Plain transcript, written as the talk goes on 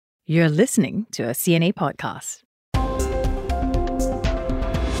You're listening to a CNA podcast.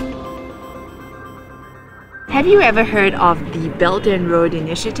 Have you ever heard of the Belt and Road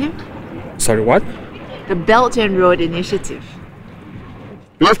Initiative? Sorry, what? The Belt and Road Initiative.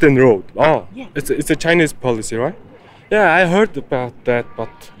 Belt and Road. Oh, Yeah. it's a Chinese policy, right? Yeah, I heard about that,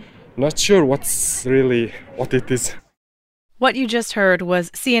 but not sure what it is. What you just heard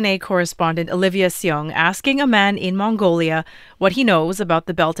was CNA correspondent Olivia Seong asking a man in Mongolia what he knows about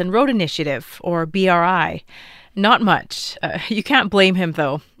the Belt and Road Initiative, or BRI. Not much. You can't blame him,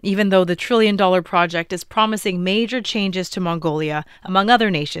 though. Even though the trillion-dollar project is promising major changes to Mongolia, among other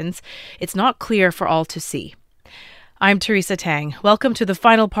nations, it's not clear for all to see. I'm Teresa Tang. Welcome to the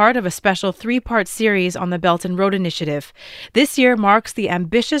final part of a special 3-part series on the Belt and Road Initiative. This year marks the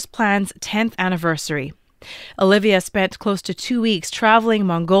ambitious plan's 10th anniversary. Olivia spent close to 2 weeks traveling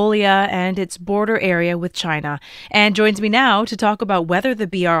Mongolia and its border area with China, and joins me now to talk about whether the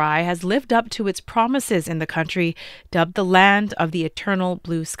BRI has lived up to its promises in the country, dubbed the land of the eternal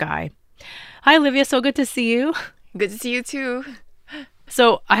blue sky. Hi, Olivia. So good to see you. Good to see you too.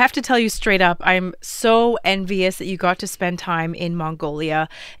 So I have to tell you straight up, I'm so envious that you got to spend time in Mongolia.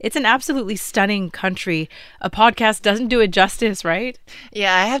 It's an absolutely stunning country. A podcast doesn't do it justice, right?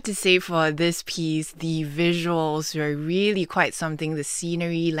 Yeah, I have to say for this piece, the visuals were really quite something. The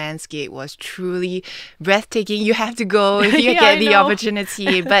scenery, landscape was truly breathtaking. You have to go if you get the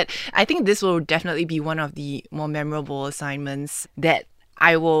opportunity. But I think this will definitely be one of the more memorable assignments that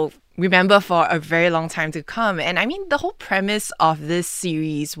I will remember for a very long time to come. And I mean, the whole premise of this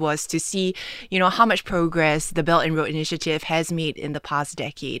series was to see, how much progress the Belt and Road Initiative has made in the past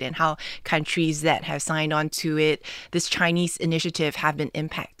decade and how countries that have signed on to it, this Chinese initiative, have been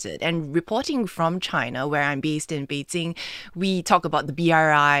impacted. And reporting from China, where I'm based in Beijing, we talk about the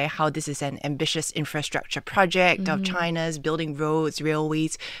BRI, how this is an ambitious infrastructure project of China's, building roads,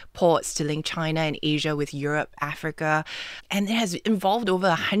 railways, ports to link China and Asia with Europe, Africa. And it has involved over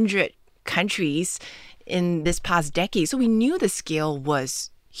 100 countries in this past decade. So we knew the scale was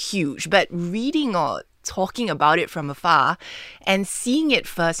huge, but reading or talking about it from afar and seeing it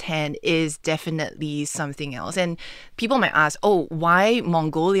firsthand is definitely something else. And people might ask, why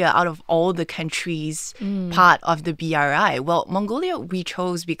Mongolia out of all the countries part of the BRI? Well, Mongolia we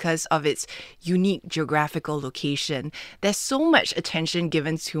chose because of its unique geographical location. There's so much attention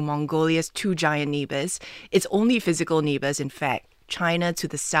given to Mongolia's two giant neighbors, its only physical neighbors, in fact, China to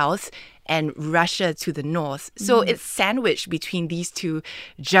the south and Russia to the north. So it's sandwiched between these two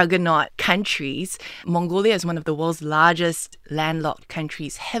juggernaut countries. Mongolia is one of the world's largest landlocked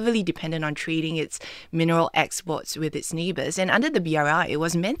countries, heavily dependent on trading its mineral exports with its neighbors. And under the BRI, it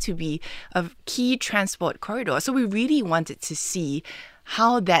was meant to be a key transport corridor. So we really wanted to see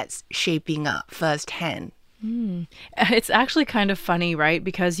how that's shaping up firsthand. It's actually kind of funny, right?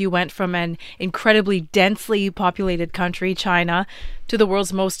 Because you went from an incredibly densely populated country, China, to the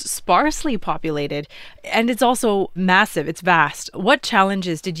world's most sparsely populated. And it's also massive. It's vast. What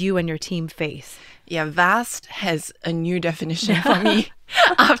challenges did you and your team face? Yeah, vast has a new definition for me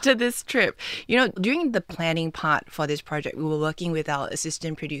after this trip. During the planning part for this project, we were working with our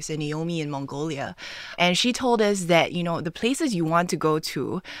assistant producer, Naomi, in Mongolia. And she told us that, the places you want to go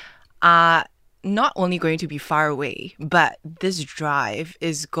to are not only going to be far away, but this drive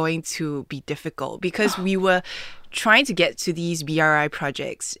is going to be difficult because we were trying to get to these BRI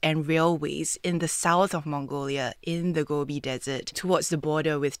projects and railways in the south of Mongolia, in the Gobi Desert, towards the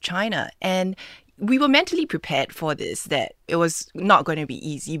border with China. And we were mentally prepared for this, that it was not going to be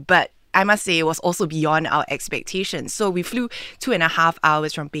easy, but I must say it was also beyond our expectations. So we flew 2.5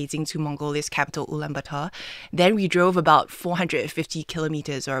 hours from Beijing to Mongolia's capital, Ulaanbaatar. Then we drove about 450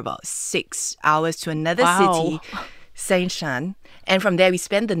 kilometers, or about 6 hours, to another city, Saishan. And from there, we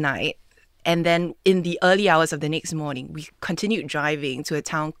spent the night. And then in the early hours of the next morning, we continued driving to a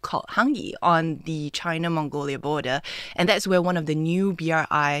town called Hangi on the China-Mongolia border. And that's where one of the new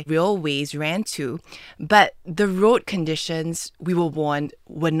BRI railways ran to. But the road conditions, we were warned,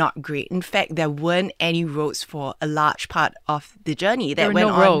 were not great. In fact, there weren't any roads for a large part of the journey. There were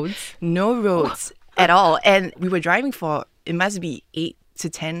no roads? No roads at all. And we were driving for, it must be 8 to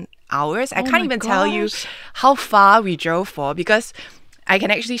 10 hours. I can't even tell you how far we drove for, because I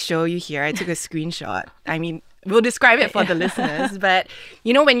can actually show you here. I took a screenshot. I mean, we'll describe it for the listeners. But,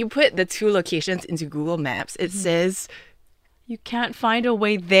 when you put the two locations into Google Maps, it says, you can't find a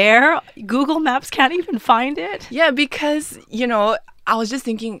way there? Google Maps can't even find it? Yeah, because, I was just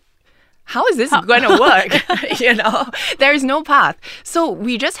thinking, how is this going to work? There is no path. So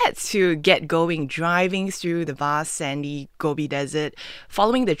we just had to get going, driving through the vast sandy Gobi Desert,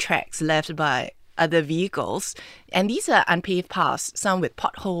 following the tracks left by other vehicles. And these are unpaved paths, some with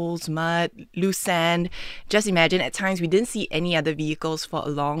potholes, mud, loose sand. Just imagine at times we didn't see any other vehicles for a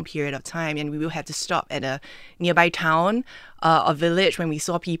long period of time, and we will have to stop at a nearby town or village when we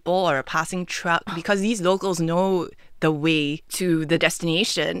saw people or a passing truck, because these locals know the way to the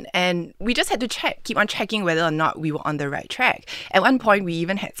destination. And we just had to keep on checking whether or not we were on the right track. At one point, we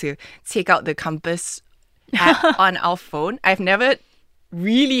even had to take out the compass app on our phone. I've never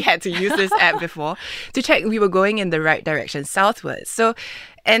really had to use this app before to check we were going in the right direction, southwards. So,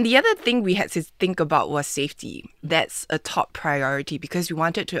 and the other thing we had to think about was safety. That's a top priority because we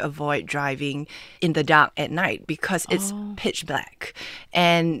wanted to avoid driving in the dark at night because it's pitch black.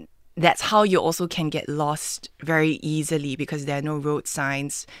 And that's how you also can get lost very easily because there are no road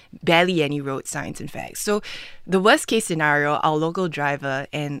signs, barely any road signs, in fact. So the worst case scenario, our local driver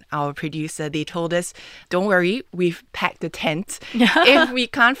and our producer, they told us, don't worry, we've packed a tent. If we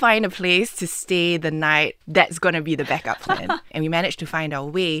can't find a place to stay the night, that's going to be the backup plan. And we managed to find our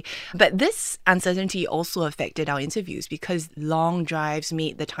way. But this uncertainty also affected our interviews because long drives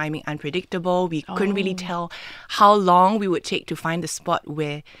made the timing unpredictable. We couldn't really tell how long we would take to find the spot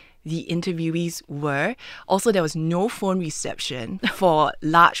where the interviewees were. Also, there was no phone reception for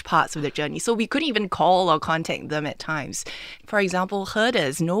large parts of the journey. So we couldn't even call or contact them at times. For example,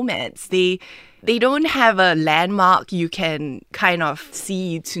 herders, nomads, they don't have a landmark you can kind of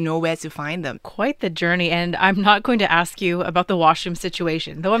see to know where to find them. Quite the journey. And I'm not going to ask you about the washroom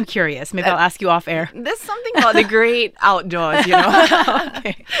situation, though I'm curious. Maybe I'll ask you off air. There's something about the great outdoors, you know.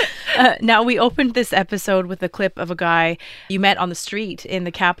 Okay. Now, we opened this episode with a clip of a guy you met on the street in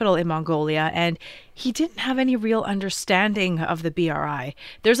the capital in Mongolia, and he didn't have any real understanding of the BRI.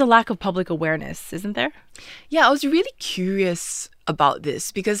 There's a lack of public awareness, isn't there? Yeah, I was really curious about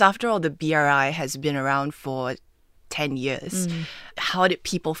this because after all, the BRI has been around for 10 years. How did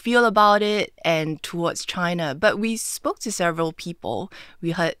people feel about it and towards China? But we spoke to several people.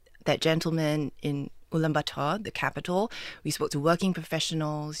 We heard that gentleman in Ulaanbaatar, the capital. We spoke to working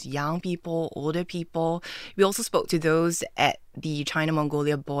professionals, young people, older people. We also spoke to those at the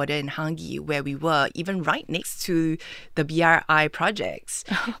China-Mongolia border in Hangi, where we were, even right next to the BRI projects.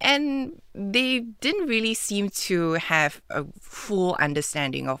 And they didn't really seem to have a full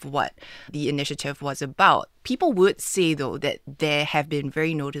understanding of what the initiative was about. People would say, though, that there have been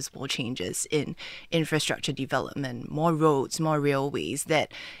very noticeable changes in infrastructure development, more roads, more railways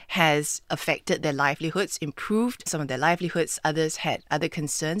that has affected their livelihoods, improved some of their livelihoods. Others had other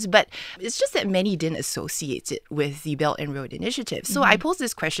concerns, but it's just that many didn't associate it with the Belt and Road Initiative. So I posed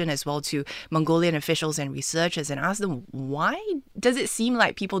this question as well to Mongolian officials and researchers and asked them, why does it seem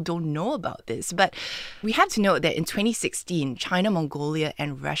like people don't know about this? But we have to note that in 2016, China, Mongolia,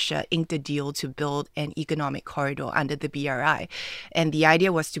 and Russia inked a deal to build an economic corridor under the BRI. And the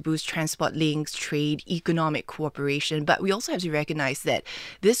idea was to boost transport links, trade, economic cooperation. But we also have to recognize that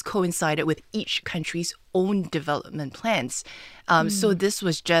this coincided with each country's own development plans. So this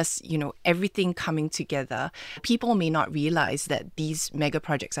was just, everything coming together. People may not realize that these mega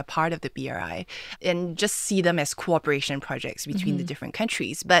projects are part of the BRI and just see them as cooperation projects between the different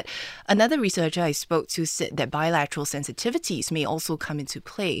countries. But another researcher I spoke to said that bilateral sensitivities may also come into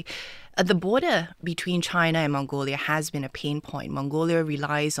play. The border between China and Mongolia has been a pain point. Mongolia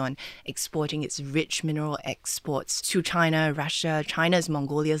relies on exporting its rich mineral exports to China, Russia. China is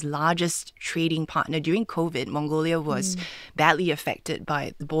Mongolia's largest trading partner. During COVID, Mongolia was badly affected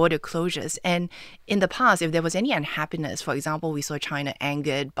by the border closures. And in the past, if there was any unhappiness, for example, we saw China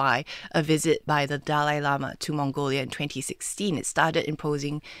angered by a visit by the Dalai Lama to Mongolia in 2016. It started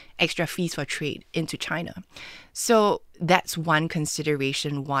imposing extra fees for trade into China. So that's one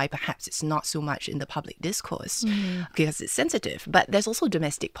consideration why perhaps it's not so much in the public discourse because it's sensitive. But there's also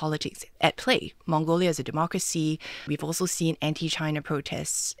domestic politics at play. Mongolia is a democracy. We've also seen anti-China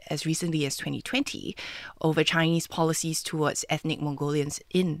protests as recently as 2020 over Chinese policies towards ethnic Mongolians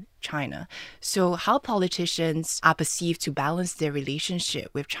in China. So how politicians are perceived to balance their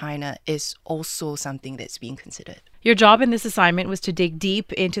relationship with China is also something that's being considered. Your job in this assignment was to dig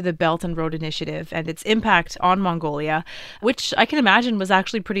deep into the Belt and Road Initiative and its impact on Mongolia, which I can imagine was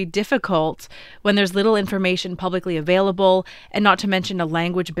actually pretty difficult when there's little information publicly available, and not to mention a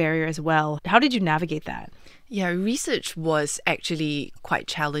language barrier as well. How did you navigate that? Yeah, research was actually quite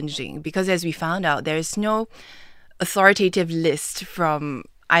challenging because, as we found out, there is no authoritative list from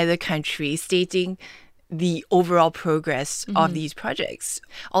either country stating the overall progress of these projects.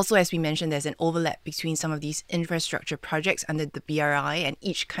 Also, as we mentioned, there's an overlap between some of these infrastructure projects under the BRI and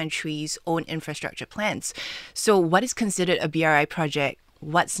each country's own infrastructure plans. So what is considered a BRI project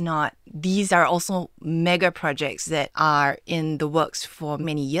what's not. These are also mega projects that are in the works for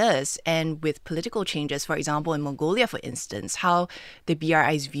many years. And with political changes, for example, in Mongolia, for instance, how the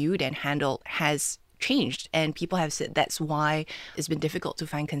BRI is viewed and handled has changed. And people have said that's why it's been difficult to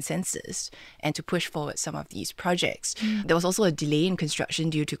find consensus and to push forward some of these projects. There was also a delay in construction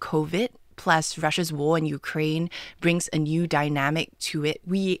due to COVID, plus Russia's war in Ukraine brings a new dynamic to it.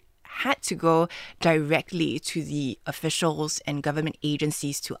 We had to go directly to the officials and government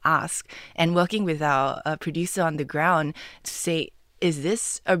agencies to ask, and working with our producer on the ground to say, is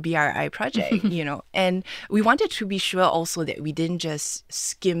this a BRI project? And we wanted to be sure also that we didn't just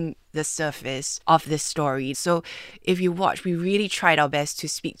skim the surface of this story. So if you watch, we really tried our best to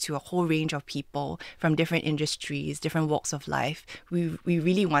speak to a whole range of people from different industries, different walks of life. We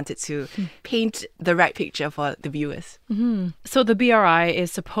really wanted to paint the right picture for the viewers. So the BRI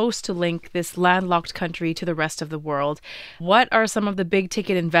is supposed to link this landlocked country to the rest of the world. What are some of the big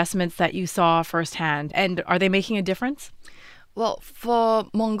ticket investments that you saw firsthand? And are they making a difference? Well, for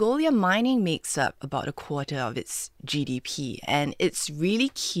Mongolia, mining makes up about a quarter of its GDP, and it's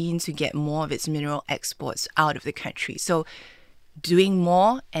really keen to get more of its mineral exports out of the country. So doing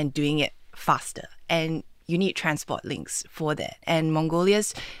more and doing it faster. And you need transport links for that. And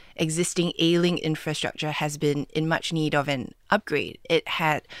Mongolia's existing ailing infrastructure has been in much need of an upgrade. It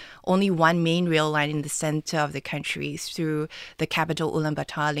had only one main rail line in the center of the country through the capital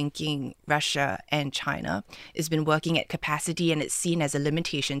Ulaanbaatar, linking Russia and China. It's been working at capacity, and it's seen as a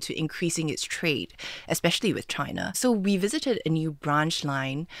limitation to increasing its trade, especially with China. So we visited a new branch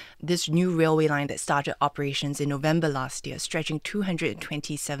line, this new railway line that started operations in November last year, stretching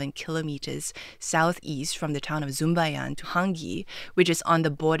 227 kilometers southeast from the town of Zumbayan to Hangi, which is on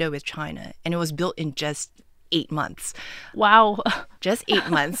the border with China. And it was built in just 8 months. Wow. Just 8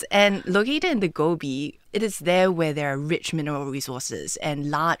 months. And located in the Gobi, it is there where there are rich mineral resources and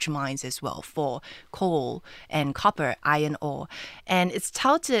large mines as well for coal and copper, iron ore. And it's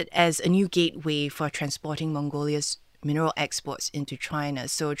touted as a new gateway for transporting Mongolia's mineral exports into China.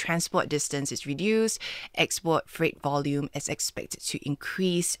 So transport distance is reduced, export freight volume is expected to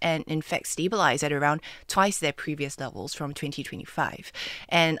increase and in fact stabilize at around twice their previous levels from 2025.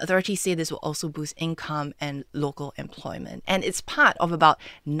 And authorities say this will also boost income and local employment. And it's part of about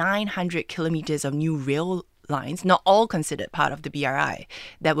 900 kilometers of new rail lines, not all considered part of the BRI,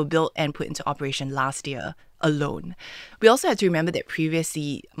 that were built and put into operation last year alone. We also have to remember that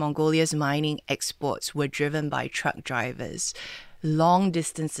previously Mongolia's mining exports were driven by truck drivers. Long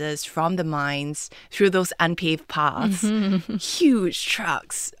distances from the mines through those unpaved paths, huge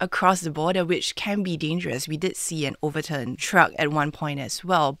trucks across the border, which can be dangerous. We did see an overturned truck at one point as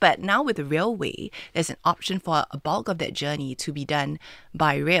well. But now with the railway, there's an option for a bulk of that journey to be done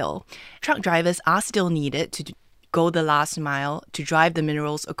by rail. Truck drivers are still needed to go the last mile to drive the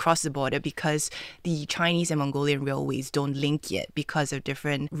minerals across the border because the Chinese and Mongolian railways don't link yet because of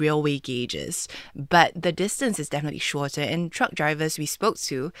different railway gauges. But the distance is definitely shorter, and truck drivers we spoke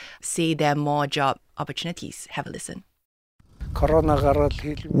to say there are more job opportunities. Have a listen.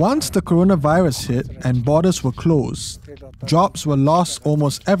 Once the coronavirus hit and borders were closed, jobs were lost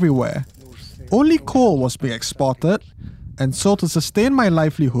almost everywhere. Only coal was being exported, and so to sustain my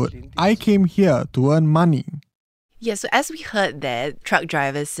livelihood, I came here to earn money. Yeah, so as we heard there, truck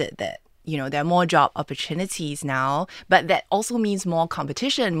drivers said that, there are more job opportunities now, but that also means more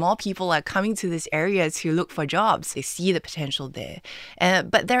competition. More people are coming to this area to look for jobs. They see the potential there.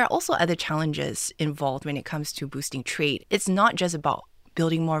 But there are also other challenges involved when it comes to boosting trade. It's not just about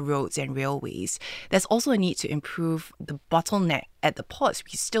building more roads and railways. There's also a need to improve the bottleneck at the ports.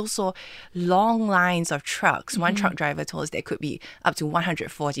 We still saw long lines of trucks. One truck driver told us there could be up to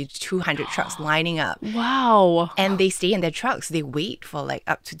 140 to 200 trucks lining up. Wow. And they stay in their trucks. They wait for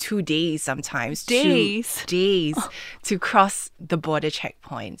up to 2 days sometimes. Days to cross the border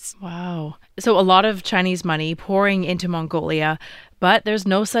checkpoints. Wow. So a lot of Chinese money pouring into Mongolia, but there's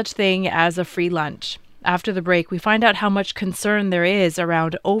no such thing as a free lunch. After the break, we find out how much concern there is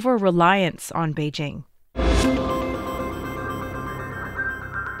around over-reliance on Beijing.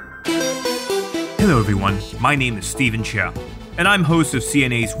 Hello everyone, my name is Stephen Chia, and I'm host of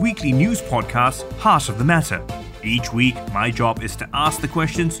CNA's weekly news podcast, Heart of the Matter. Each week, my job is to ask the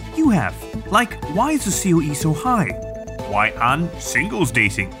questions you have, like why is the COE so high? Why aren't singles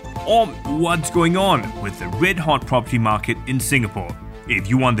dating? Or what's going on with the red-hot property market in Singapore? If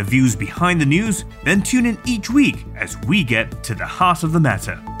you want the views behind the news, then tune in each week as we get to the heart of the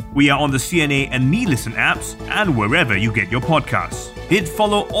matter. We are on the CNA and Me Listen apps and wherever you get your podcasts. Hit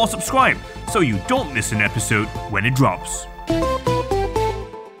follow or subscribe so you don't miss an episode when it drops.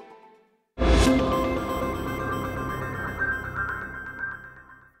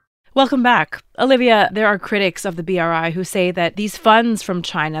 Welcome back. Olivia, there are critics of the BRI who say that these funds from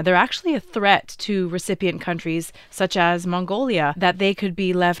China, they're actually a threat to recipient countries such as Mongolia, that they could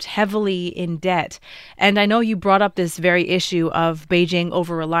be left heavily in debt. And I know you brought up this very issue of Beijing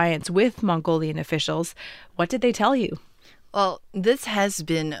over-reliance with Mongolian officials. What did they tell you? Well, this has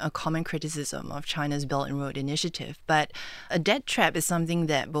been a common criticism of China's Belt and Road Initiative, but a debt trap is something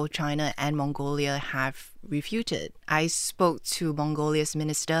that both China and Mongolia have refuted. I spoke to Mongolia's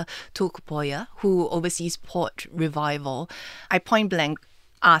minister, Tulkupoya, who oversees port revival. I point blank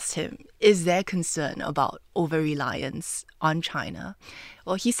asked him, is there concern about over-reliance on China?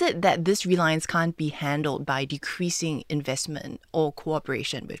 Well, he said that this reliance can't be handled by decreasing investment or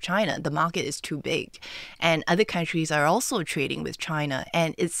cooperation with China. The market is too big, and other countries are also trading with China,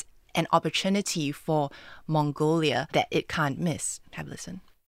 and it's an opportunity for Mongolia that it can't miss. Have a listen.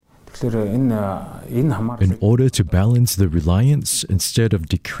 In order to balance the reliance, instead of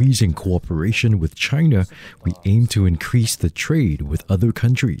decreasing cooperation with China, we aim to increase the trade with other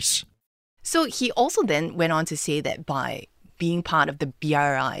countries. So he also then went on to say that by being part of the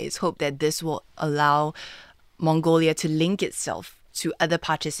BRI, it's hoped that this will allow Mongolia to link itself to other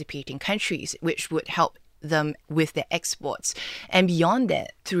participating countries, which would help them with their exports. And beyond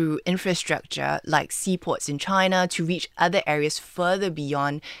that, through infrastructure like seaports in China to reach other areas further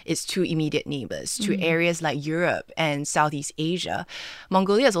beyond its two immediate neighbors, to areas like Europe and Southeast Asia.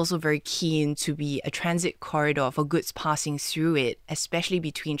 Mongolia is also very keen to be a transit corridor for goods passing through it, especially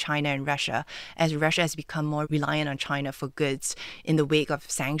between China and Russia, as Russia has become more reliant on China for goods in the wake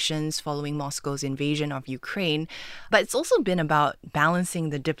of sanctions following Moscow's invasion of Ukraine. But it's also been about balancing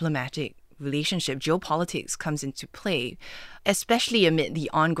the diplomatic relationship. Geopolitics comes into play, especially amid the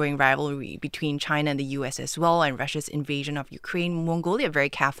ongoing rivalry between China and the US as well, and Russia's invasion of Ukraine. Mongolia very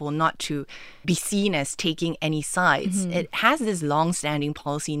careful not to be seen as taking any sides. It has this long-standing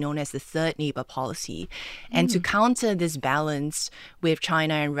policy known as the third neighbor policy. And to counter this balance with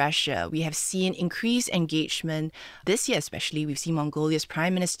China and Russia, we have seen increased engagement this year especially. We've seen Mongolia's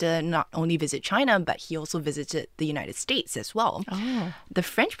prime minister not only visit China, but he also visited the United States as well. The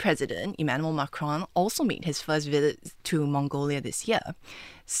French president, Emmanuel Macron, also made his first visit to Mongolia this year.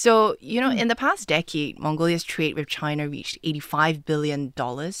 So, in the past decade, Mongolia's trade with China reached $85 billion.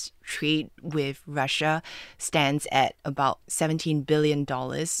 Trade with Russia stands at about $17 billion.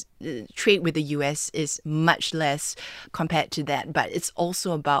 Trade with the US is much less compared to that, but it's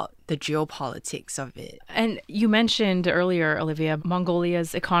also about the geopolitics of it. And you mentioned earlier, Olivia,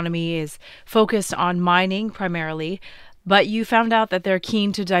 Mongolia's economy is focused on mining primarily. But you found out that they're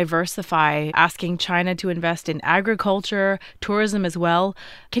keen to diversify, asking China to invest in agriculture, tourism as well.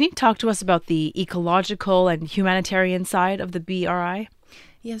 Can you talk to us about the ecological and humanitarian side of the BRI?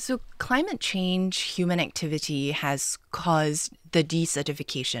 Yeah, so climate change, human activity has caused the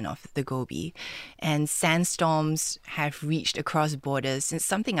desertification of the Gobi, and sandstorms have reached across borders. It's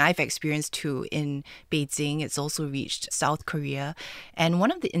something I've experienced too in Beijing. It's also reached South Korea. And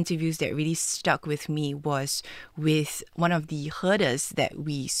one of the interviews that really stuck with me was with one of the herders that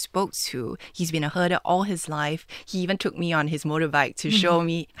we spoke to. He's been a herder all his life. He even took me on his motorbike to show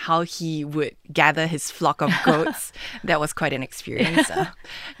me how he would gather his flock of goats. That was quite an experience.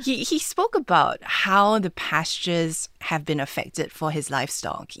 He spoke about how the pastures have been affected for his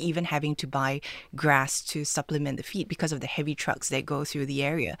livestock, even having to buy grass to supplement the feed because of the heavy trucks that go through the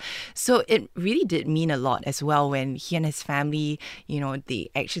area. So it really did mean a lot as well when he and his family, they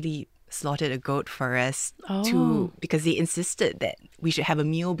actually slaughtered a goat for us because they insisted that we should have a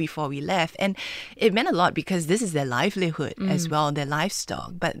meal before we left. And it meant a lot because this is their livelihood as well, their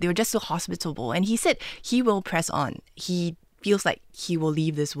livestock. But they were just so hospitable. And he said he will press on. He feels like he will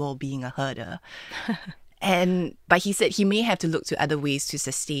leave this world being a herder. But he said he may have to look to other ways to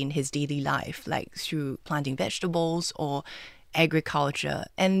sustain his daily life, like through planting vegetables or agriculture.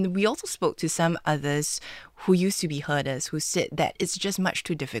 And we also spoke to some others who used to be herders who said that it's just much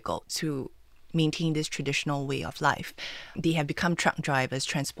too difficult to maintain this traditional way of life. They have become truck drivers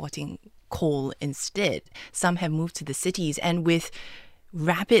transporting coal instead. Some have moved to the cities, and with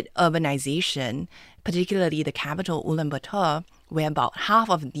rapid urbanization, particularly the capital Ulaanbaatar, where about half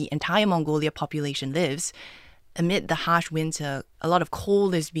of the entire Mongolia population lives, amid the harsh winter, a lot of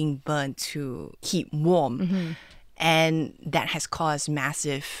coal is being burned to keep warm. And that has caused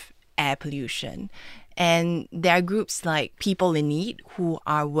massive air pollution. And there are groups like People in Need who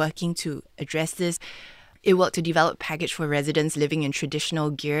are working to address this. It worked to develop package for residents living in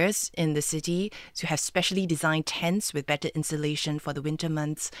traditional gears in the city, to have specially designed tents with better insulation for the winter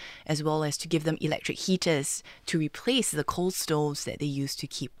months, as well as to give them electric heaters to replace the coal stoves that they used to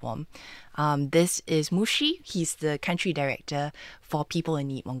keep warm. This is Mushi. He's the country director for People in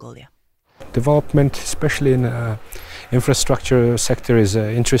Need Mongolia. Development, especially in the infrastructure sector, is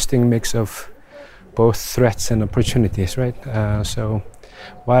an interesting mix of both threats and opportunities, right? So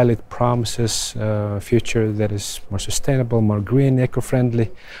while it promises a future that is more sustainable, more green,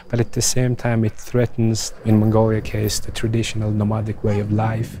 eco-friendly, but at the same time it threatens, in Mongolia case, the traditional nomadic way of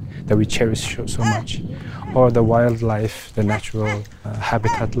life that we cherish so much, or the wildlife, the natural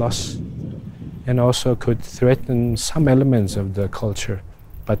habitat loss, and also could threaten some elements of the culture.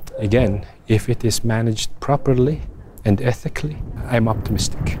 But again, if it is managed properly and ethically, I'm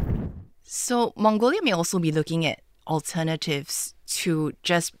optimistic. So Mongolia may also be looking at alternatives to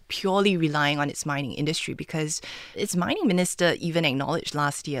just purely relying on its mining industry, because its mining minister even acknowledged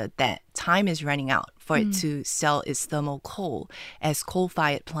last year that time is running out for it to sell its thermal coal as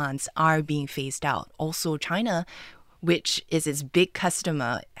coal-fired plants are being phased out. Also, China, which is its big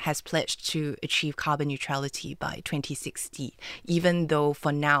customer, has pledged to achieve carbon neutrality by 2060, even though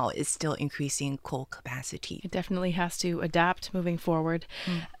for now it's still increasing coal capacity. It definitely has to adapt moving forward.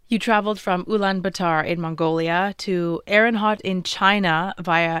 You traveled from Ulaanbaatar in Mongolia to Ehrenhot in China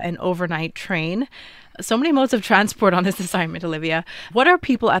via an overnight train. So many modes of transport on this assignment, Olivia. What are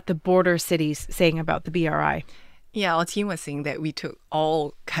people at the border cities saying about the BRI? Yeah, our team was saying that we took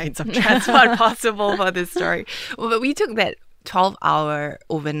all kinds of transport possible for this story. Well, but we took that 12-hour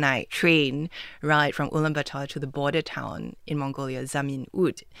overnight train ride from Ulaanbaatar to the border town in Mongolia, Zamin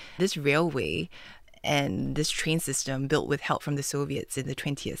Ud. This railway and this train system built with help from the Soviets in the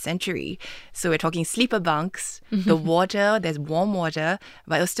 20th century. So we're talking sleeper bunks, the water, there's warm water,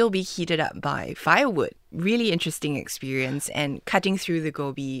 but it'll still be heated up by firewood. Really interesting experience. And cutting through the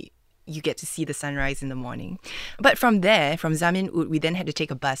Gobi, you get to see the sunrise in the morning. But from there, from Zamin Ud, we then had to take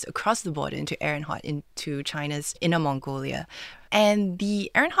a bus across the border into Ehrenhot, into China's Inner Mongolia. And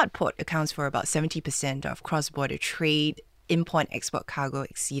the Ehrenhot port accounts for about 70% of cross-border trade. Import-export cargo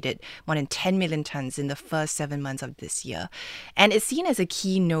exceeded more than 10 million tons in the first 7 months of this year. And it's seen as a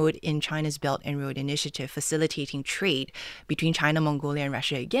key node in China's Belt and Road Initiative, facilitating trade between China, Mongolia, and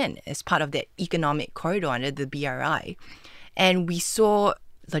Russia again as part of that economic corridor under the BRI. And we saw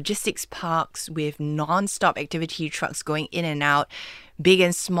logistics parks with non-stop activity trucks going in and out, big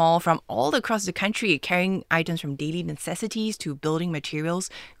and small, from all across the country, carrying items from daily necessities to building materials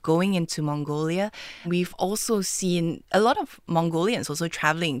going into Mongolia. We've also seen a lot of Mongolians also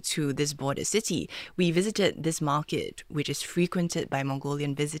traveling to this border city. We visited this market, which is frequented by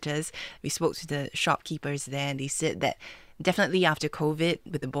Mongolian visitors. We spoke to the shopkeepers there, and they said that definitely after COVID,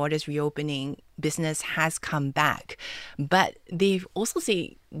 with the borders reopening, business has come back. But they've also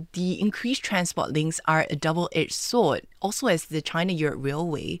said the increased transport links are a double-edged sword, also as the China-Europe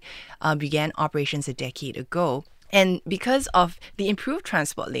Railway began operations a decade ago. And because of the improved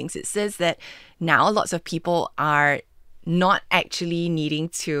transport links, it says that now lots of people are not actually needing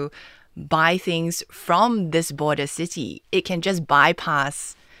to buy things from this border city. It can just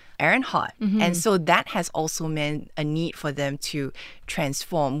bypass Ehrenhot. And so that has also meant a need for them to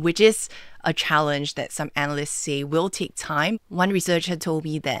transform, which is a challenge that some analysts say will take time. One researcher told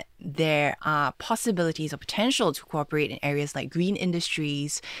me that there are possibilities or potential to cooperate in areas like green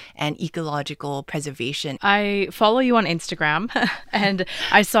industries and ecological preservation. I follow you on Instagram and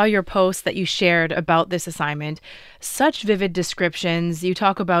I saw your post that you shared about this assignment. Such vivid descriptions. You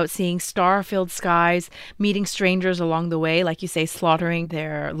talk about seeing star-filled skies, meeting strangers along the way, like you say, slaughtering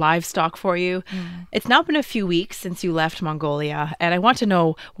their livestock for you. It's now been a few weeks since you left Mongolia, and I want to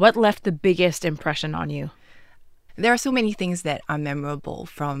know what left the biggest impression on you. There are so many things that are memorable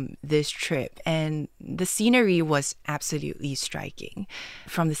from this trip, and the scenery was absolutely striking.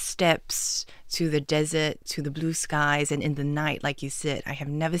 From the steppes to the desert to the blue skies, and in the night, like you said, I have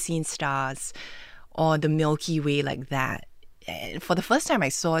never seen stars or the Milky Way like that. And for the first time, I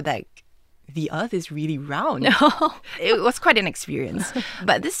saw that the earth is really round. It was quite an experience.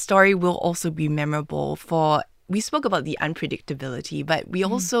 But this story will also be memorable for, we spoke about the unpredictability, but we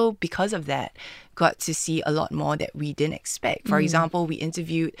also, because of that, got to see a lot more that we didn't expect. For example, we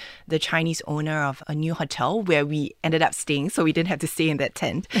interviewed the Chinese owner of a new hotel where we ended up staying, so we didn't have to stay in that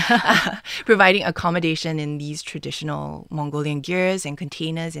tent, providing accommodation in these traditional Mongolian gears and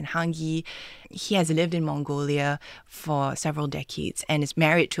containers in Hangi. He has lived in Mongolia for several decades and is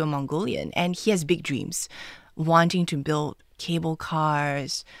married to a Mongolian, and he has big dreams, wanting to build cable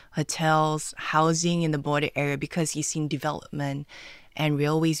cars, hotels, housing in the border area because he's seen development and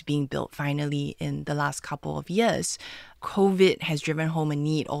railways being built finally in the last couple of years, COVID has driven home a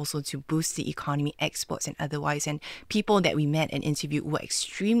need also to boost the economy, exports and otherwise. And people that we met and interviewed were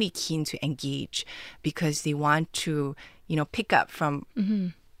extremely keen to engage because they want to, pick up from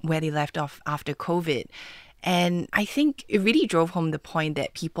where they left off after COVID. And I think it really drove home the point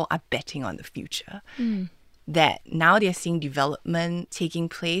that people are betting on the future. That now they're seeing development taking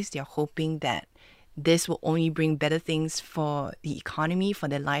place. They're hoping that this will only bring better things for the economy, for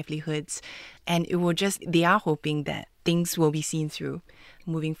their livelihoods. And they are hoping that things will be seen through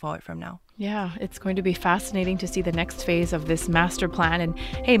moving forward from now. Yeah, it's going to be fascinating to see the next phase of this master plan. And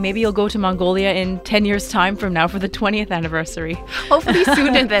hey, maybe you'll go to Mongolia in 10 years' time from now for the 20th anniversary. Hopefully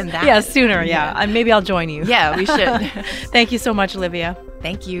sooner than that. Yeah, sooner, yeah. And maybe I'll join you. Yeah, we should. Thank you so much, Olivia.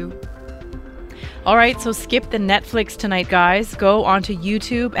 Thank you. All right, so skip the Netflix tonight, guys. Go onto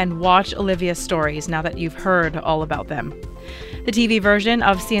YouTube and watch Olivia's stories now that you've heard all about them. The TV version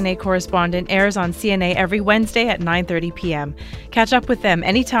of CNA Correspondent airs on CNA every Wednesday at 9:30 p.m. Catch up with them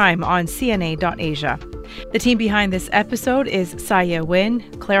anytime on cna.asia. The team behind this episode is Saya Win,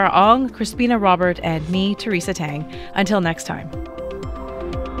 Clara Ong, Crispina Robert, and me, Teresa Tang. Until next time.